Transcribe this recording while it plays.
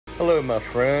Hello my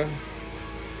friends,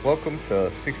 welcome to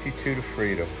 62 to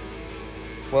Freedom.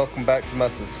 Welcome back to my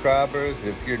subscribers.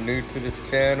 If you're new to this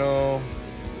channel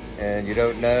and you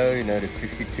don't know, the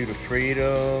 62 to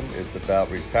Freedom is about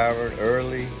retiring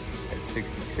early at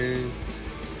 62,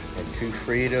 and to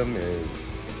Freedom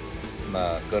is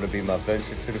going to be my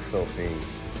venture to the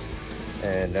Philippines.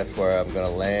 And that's where I'm going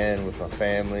to land with my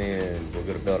family, and we're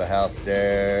going to build a house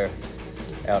there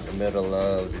out in the middle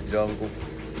of the jungle.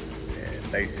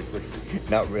 Basically,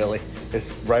 not really.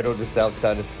 It's right on the South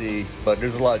China Sea, but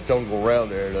there's a lot of jungle around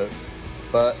there though.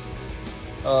 But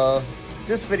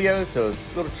this video is a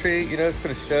little treat. It's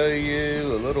going to show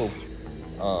you a little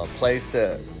place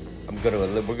that we're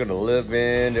gonna live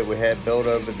in, that we had built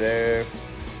over there,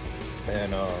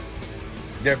 and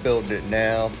they're building it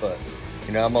now. But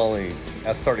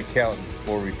I started counting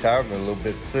for retirement a little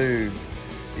bit soon.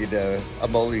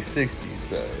 I'm only 60,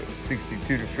 so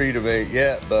 62 to Freedom ain't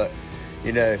yet, but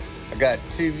I got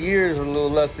 2 years, a little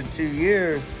less than 2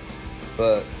 years,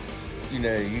 but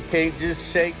you can't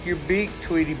just shake your beak,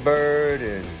 Tweety Bird,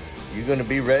 and you're gonna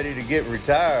be ready to get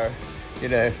retired.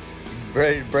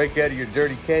 Ready to break out of your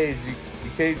dirty cage. You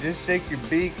can't just shake your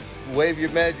beak, wave your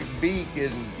magic beak,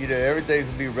 and everything's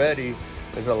gonna be ready.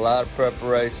 There's a lot of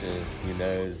preparation,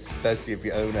 especially if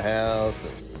you own a house,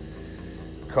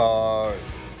 a car.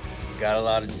 Got a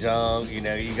lot of junk, you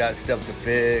got stuff to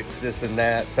fix, this and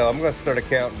that. So I'm gonna start a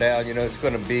countdown. It's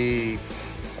gonna be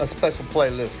a special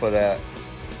playlist for that.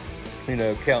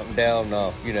 Counting down,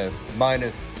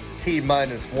 minus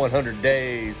 100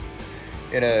 days.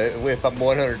 If I'm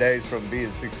 100 days from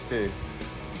being 62.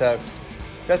 So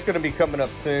that's gonna be coming up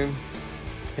soon.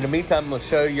 In the meantime, I'm gonna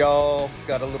show y'all,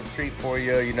 got a little treat for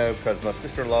you, because my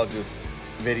sister-in-law just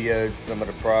videoed some of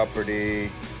the property.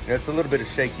 It's a little bit of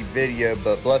shaky video,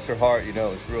 but bless her heart,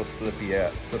 it's real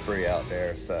slippery out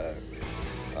there. So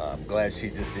I'm glad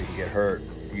she just didn't get hurt,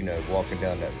 walking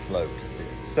down that slope to see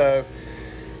it. So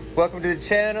welcome to the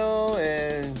channel,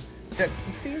 and check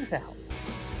some scenes out.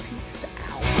 Peace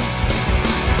out.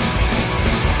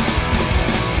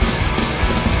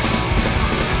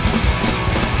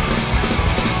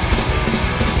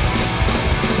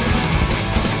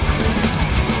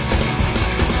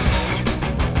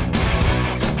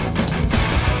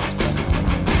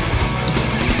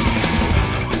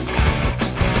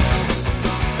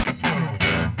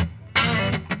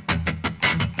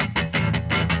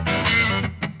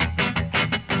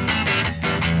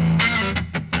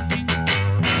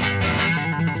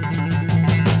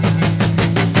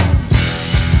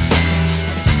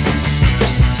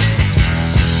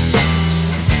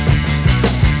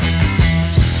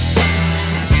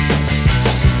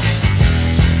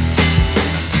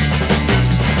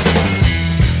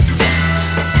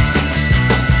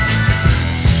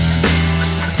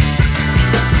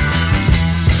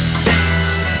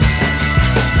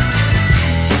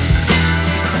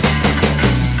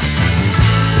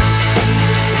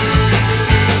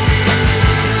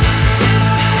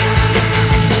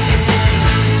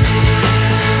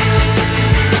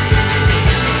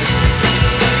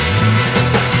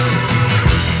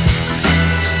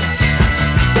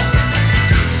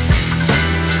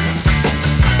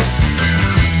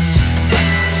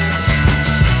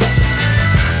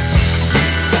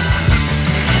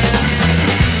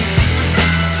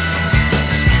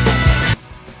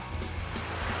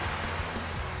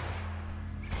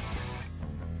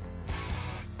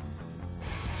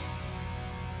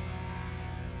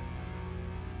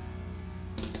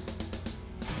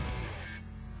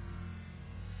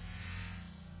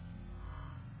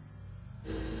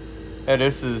 And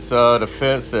this is the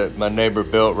fence that my neighbor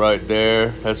built right there.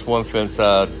 That's one fence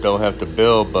I don't have to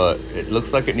build, but it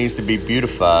looks like it needs to be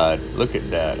beautified. Look at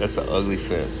that. That's an ugly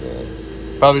fence,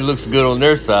 man. Probably looks good on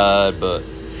their side, but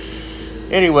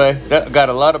anyway, that got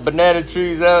a lot of banana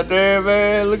trees out there,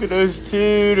 man. Look at those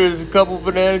two. There's a couple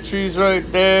banana trees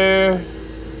right there.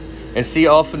 And see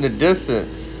off in the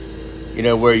distance,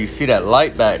 where you see that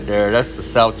light back there, that's the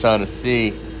South China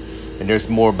Sea. And there's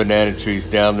more banana trees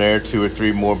down there, 2 or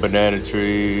 3 more banana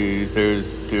trees.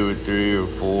 There's 2 or 3 or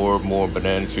 4 more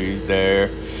banana trees there.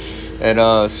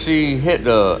 And she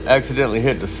accidentally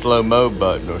hit the slow-mo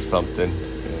button or something.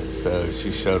 And so she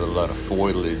showed a lot of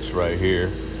foliage right here.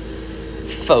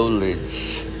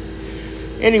 Foliage.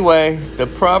 Anyway, the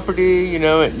property,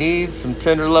 it needs some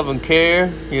tender loving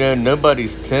care.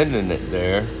 Nobody's tending it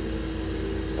there.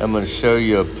 I'm going to show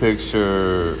you a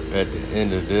picture at the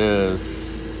end of this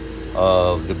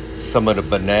of some of the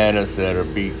bananas that are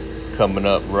coming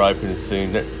up ripening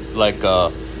soon. Like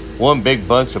one big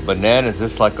bunch of bananas,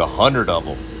 it's like 100 of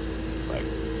them. It's like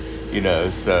You know,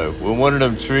 so when one of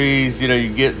them trees, you know,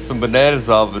 you get some bananas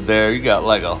off of there, you got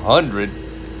like 100.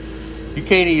 You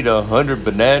can't eat 100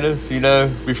 bananas, you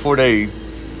know, before they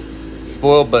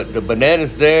spoil. But the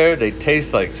bananas there, they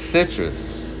taste like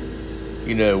citrus.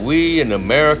 You know, we in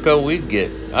America,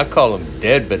 I call them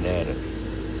dead bananas.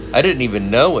 I didn't even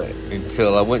know it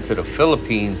until I went to the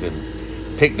Philippines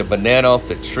and picked a banana off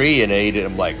the tree and ate it.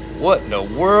 I'm like, what in the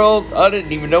world? I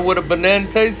didn't even know what a banana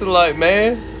tasted like,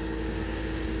 man.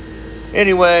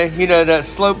 Anyway, you know, that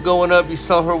slope going up, you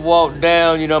saw her walk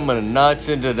down. You know, I'm going to notch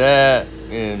into that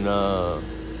and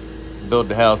build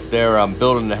the house there. I'm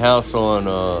building the house on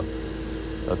a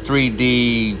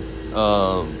 3D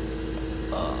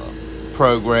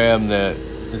program that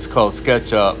is called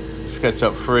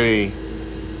SketchUp free,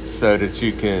 so that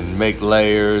you can make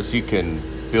layers, you can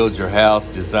build your house,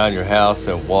 design your house,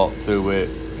 and walk through it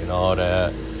and all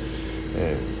that.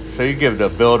 And so you give the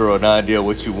builder an idea of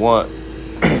what you want.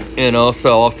 And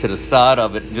also off to the side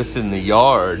of it, just in the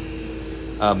yard,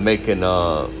 I'm making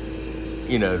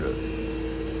you know,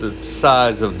 the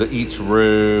size of each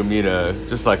room, you know,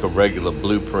 just like a regular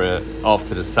blueprint off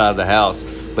to the side of the house,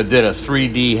 but then a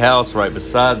 3D house right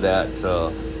beside that to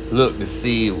look to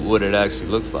see what it actually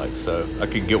looks like, so I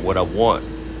can get what I want.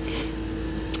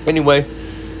 Anyway,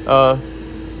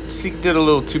 she did a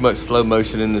little too much slow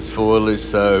motion in this foliage,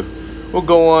 so we'll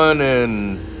go on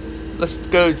and let's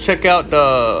go check out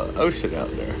the ocean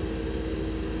out there.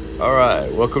 All right,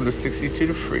 welcome to 62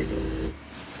 to Freedom.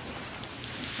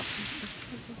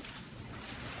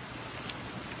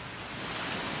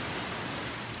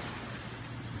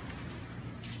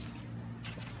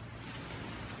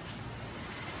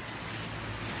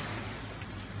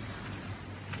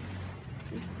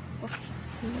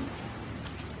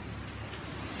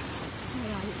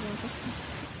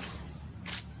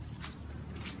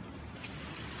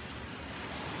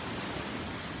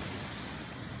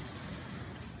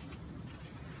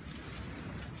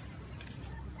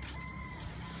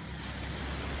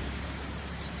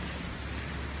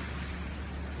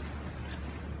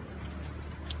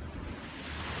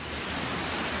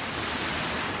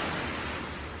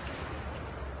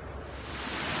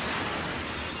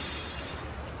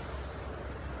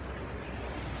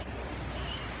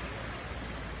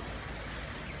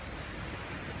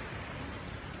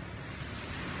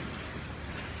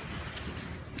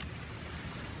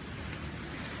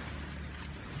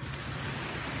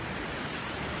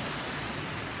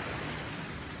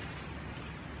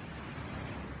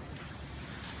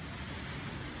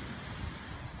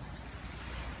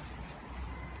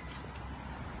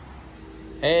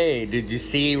 Hey, did you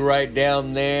see right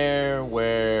down there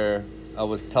where I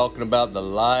was talking about the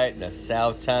light and the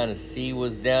South China Sea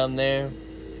was down there?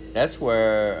 That's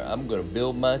where I'm going to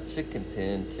build my chicken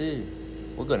pen too.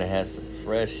 We're going to have some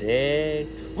fresh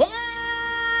eggs.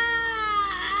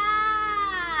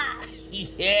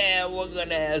 Yeah, we're going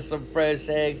to have some fresh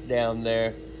eggs down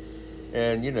there.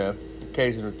 And, you know,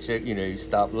 occasional chick, you know, you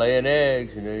stop laying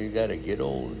eggs, you know, you got to get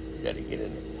on. You got to get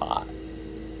in the pot.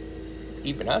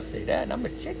 Even I say that, and I'm a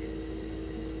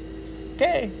chicken.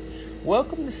 Okay,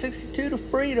 welcome to 62 to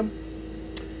Freedom.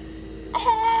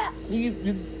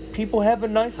 You people have a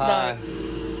nice night.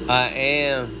 I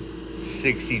am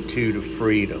 62 to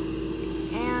Freedom.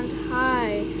 And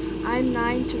hi, I'm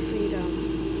 9 to Freedom.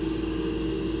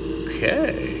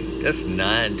 Okay, that's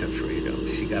 9 to Freedom.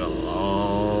 She got a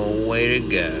long way to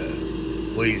go.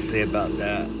 What do you say about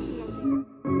that?